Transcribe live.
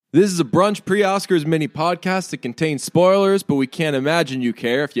This is a Brunch pre-Oscars mini podcast that contains spoilers, but we can't imagine you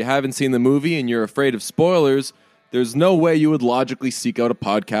care. If you haven't seen the movie and you're afraid of spoilers, there's no way you would logically seek out a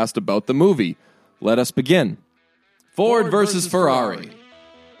podcast about the movie. Let us begin. Ford versus Ferrari.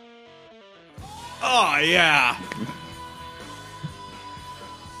 Oh, yeah.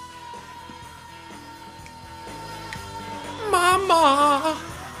 Mama.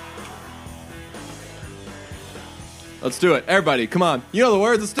 Let's do it. Everybody, come on. You know the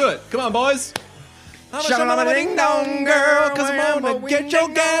words. Let's do it. Come on, boys. I'm a ding dong girl, cause I'm gonna get your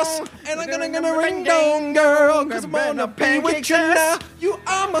gas. And I'm gonna ring dong girl, cause I'm gonna pay with you now. You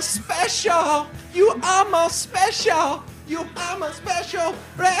are my special. You are my special. You are my special.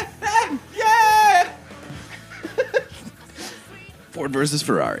 Yeah. Ford versus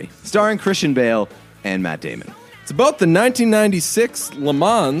Ferrari, starring Christian Bale and Matt Damon. It's about the 1996 Le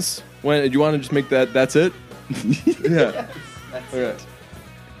Mans. When do you want to just make that? That's it. Yeah. That's it.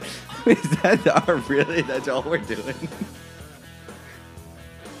 Is that really? That's all we're doing?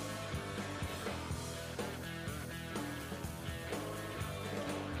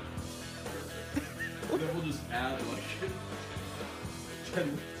 Then we'll just add like 10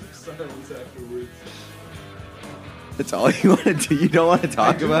 minutes of silence afterwards. That's all you want to do? You don't want to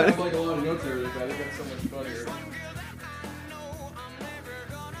talk about it? I have like a lot of notes there, but I think that's so much funnier.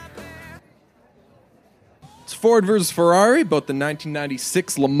 It's Ford versus Ferrari, about the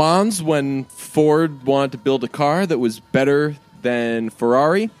 1996 Le Mans when Ford wanted to build a car that was better than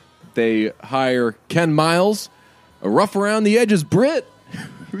Ferrari. They hire Ken Miles, a rough around the edges Brit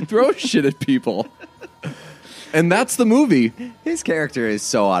who throws shit at people. And that's the movie. His character is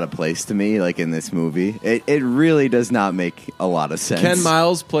so out of place to me, like in this movie. It really does not make a lot of sense. Ken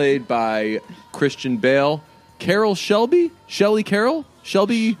Miles, played by Christian Bale. Carol Shelby? Shelley Carroll?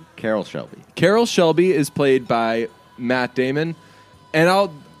 Shelby? Carol Shelby. Carol Shelby is played by Matt Damon. And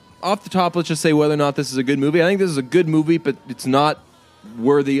off the top, let's just say whether or not this is a good movie. I think this is a good movie, but it's not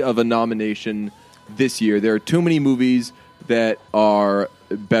worthy of a nomination this year. There are too many movies that are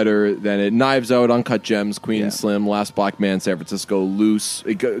better than it. Knives Out, Uncut Gems, Queen and Slim, Last Black Man, San Francisco, Loose.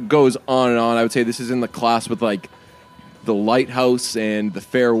 It goes on and on. I would say this is in the class with like The Lighthouse and The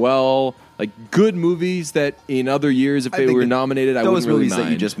Farewell. Like good movies that in other years, if they were nominated, I wouldn't really mind. Those movies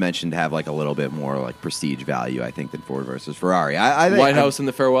that you just mentioned have like a little bit more like prestige value, I think, than Ford versus Ferrari. I think, Lighthouse and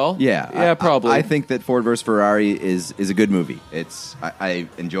The Farewell? Yeah, probably. I think that Ford versus Ferrari is a good movie. I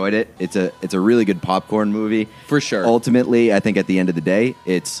enjoyed it. It's a really good popcorn movie For sure. Ultimately, I think at the end of the day,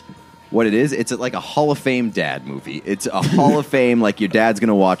 it's what it is. It's like a Hall of Fame dad movie. It's a Hall of Fame, like your dad's going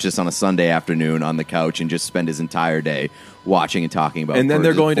to watch this on a Sunday afternoon on the couch and just spend his entire day watching and talking about. And then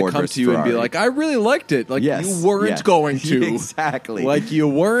they're going to Ford come versus to you Ferrari. and be like, I really liked it. Like, Yes, you weren't going to. Exactly. Like, you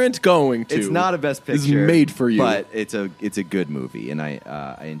weren't going to. It's not a best picture. It's made for you. But it's a good movie, and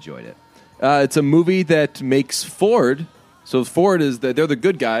I enjoyed it. It's a movie that makes Ford, so Ford is they're the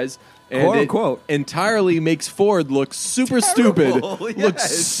good guys. And Quote, unquote. Entirely makes Ford look super stupid. Yes. Looks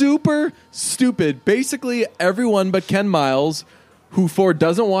super stupid. Basically, everyone but Ken Miles, who Ford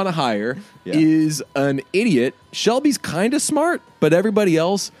doesn't want to hire, is an idiot. Shelby's kind of smart, but everybody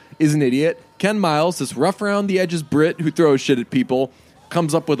else is an idiot. Ken Miles, this rough around the edges Brit who throws shit at people,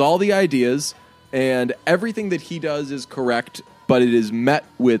 comes up with all the ideas, and everything that he does is correct, but it is met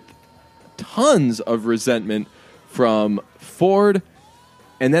with tons of resentment from Ford.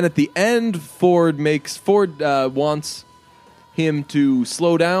 And then at the end, Ford wants him to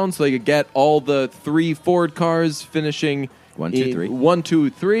slow down so they could get all the 3 Ford cars finishing 1, 2, 3. 1, 2,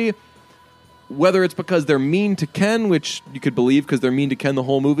 3. Whether it's because they're mean to Ken, which you could believe because they're mean to Ken the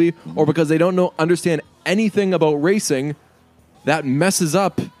whole movie, or because they don't understand anything about racing, that messes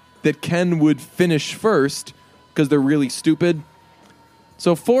up that Ken would finish first because they're really stupid.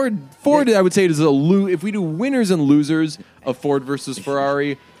 So Ford, I would say, is if we do winners and losers of Ford versus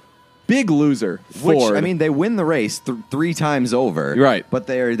Ferrari, big loser. Ford. Which, I mean, they win the race 3 times over. Right. But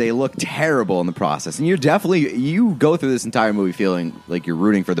they look terrible in the process. And you go through this entire movie feeling like you're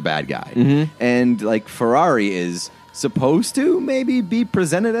rooting for the bad guy. Mm-hmm. And, like, Ferrari is supposed to maybe be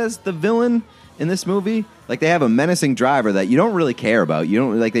presented as the villain in this movie. Like, they have a menacing driver that you don't really care about. You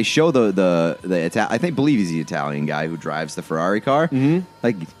don't like. They show I believe he's the Italian guy who drives the Ferrari car. Mm-hmm.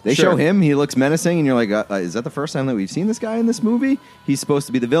 Like, they show him. He looks menacing, and you're like, is that the first time that we've seen this guy in this movie? He's supposed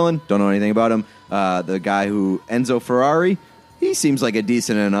to be the villain. Don't know anything about him. The guy Enzo Ferrari. He seems like a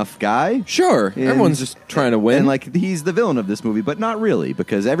decent enough guy. Sure, everyone's just trying to win. And, like, he's the villain of this movie, but not really,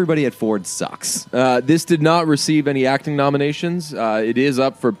 because everybody at Ford sucks. This did not receive any acting nominations. It is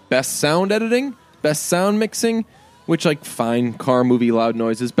up for Best Sound Editing, Best Sound Mixing, which, like, fine car movie loud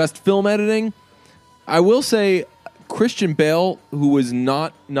noises. Best Film Editing. I will say Christian Bale, who was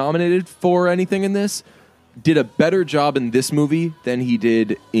not nominated for anything in this, did a better job in this movie than he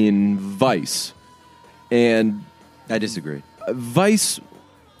did in Vice. And I disagree. Vice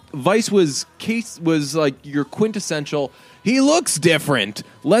was like your quintessential. He looks different.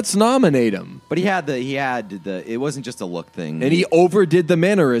 Let's nominate him. But he had the. It wasn't just a look thing, And he overdid the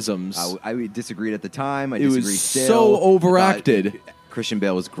mannerisms. I disagreed at the time. I It disagreed was still. so overacted. Christian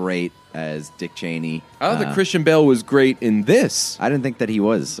Bale was great as Dick Cheney. I don't think Christian Bale was great in this. I didn't think that he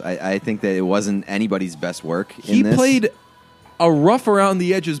was. I think that it wasn't anybody's best work. He in this. played a rough around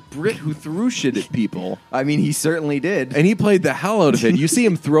the edges Brit who threw shit at people. I mean, he certainly did. And he played the hell out of it. You see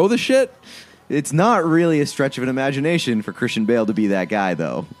him throw the shit? It's not really a stretch of an imagination for Christian Bale to be that guy,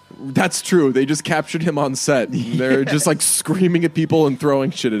 though. That's true. They just captured him on set. They're just like screaming at people and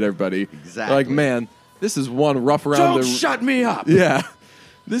throwing shit at everybody. Exactly. Like, man, this is one rough around Don't shut me up! Yeah.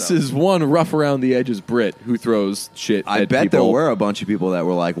 This is one rough around the edges Brit who throws shit I at bet people. there were a bunch of people that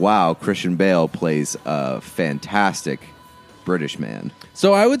were like, wow, Christian Bale plays a fantastic British man.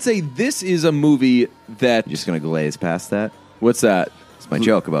 So I would say this is a movie that... Just going to glaze past that? What's that? It's my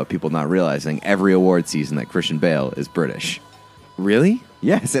joke about people not realizing every award season that Christian Bale is British. Really?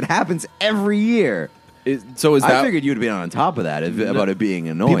 Yes, it happens every year. So is that... I figured you'd be on top of that about it being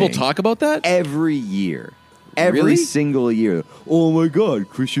annoying. People talk about that? Every year. Every Really? single year. Oh my God,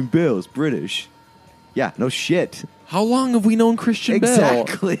 Christian Bale is British. Yeah, no shit. How long have we known Christian Bale?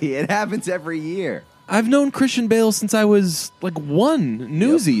 Exactly. It happens every year. I've known Christian Bale since I was like one.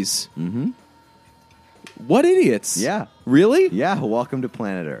 Newsies. Yep. Mm-hmm. What idiots. Yeah. Really? Yeah, welcome to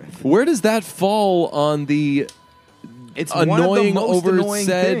planet Earth. Where does that fall on the It's annoying, one of the most annoying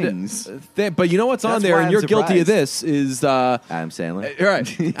oversaid things. But you know what's on That's there, why and I'm you're guilty of surprised. this, is... Adam Sandler.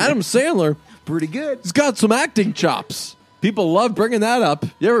 right. Adam Sandler, Pretty good. he's got some acting chops. People love bringing that up.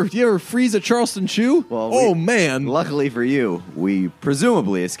 You ever freeze a Charleston Chew? Well, man. Luckily for you, we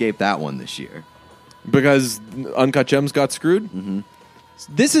presumably escaped that one this year. Because Uncut Gems got screwed? Mm-hmm.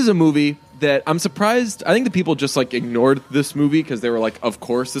 This is a movie that I'm surprised. I think the people just like ignored this movie because they were like, of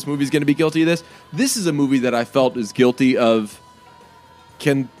course this movie's going to be guilty of this. This is a movie that I felt is guilty of,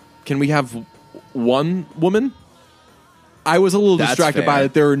 can we have one woman? I was a little That's distracted by fair.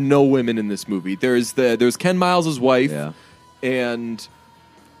 it. There are no women in this movie. There's Ken Miles' wife, Yeah. and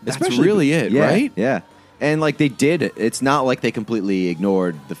that's Especially- really it, yeah, right? Yeah. And like they did, it's not like they completely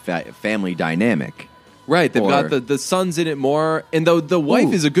ignored the family dynamic. Right, they've Or- got the sons in it more, and though the wife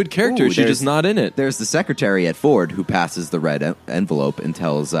Ooh. is a good character, Ooh, she's there's- just not in it. There's the secretary at Ford who passes the red envelope and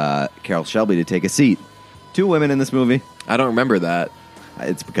tells Carol Shelby to take a seat. 2 women in this movie. I don't remember that.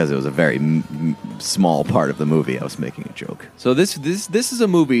 It's because it was a very small part of the movie. I was making a joke. So this is a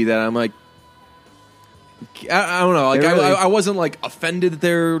movie that I'm like, I don't know, like It really- I wasn't like offended that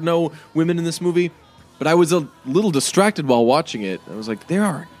there are no women in this movie, but I was a little distracted while watching it. I was like, there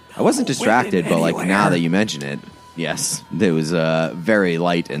are. I wasn't distracted, but like anywhere. now that you mention it, yes, it was very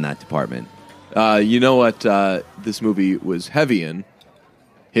light in that department. You know what this movie was heavy in?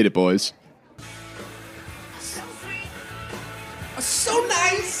 Hit it, boys. So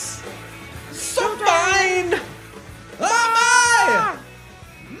nice, so fine, mama,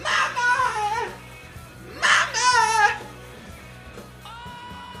 mama, mama.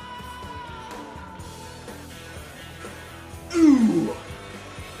 Ooh,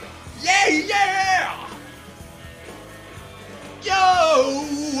 yeah. Yo,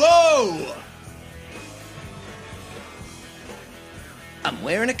 whoa. I'm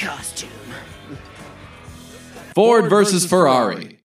wearing a costume. Ford versus Ferrari.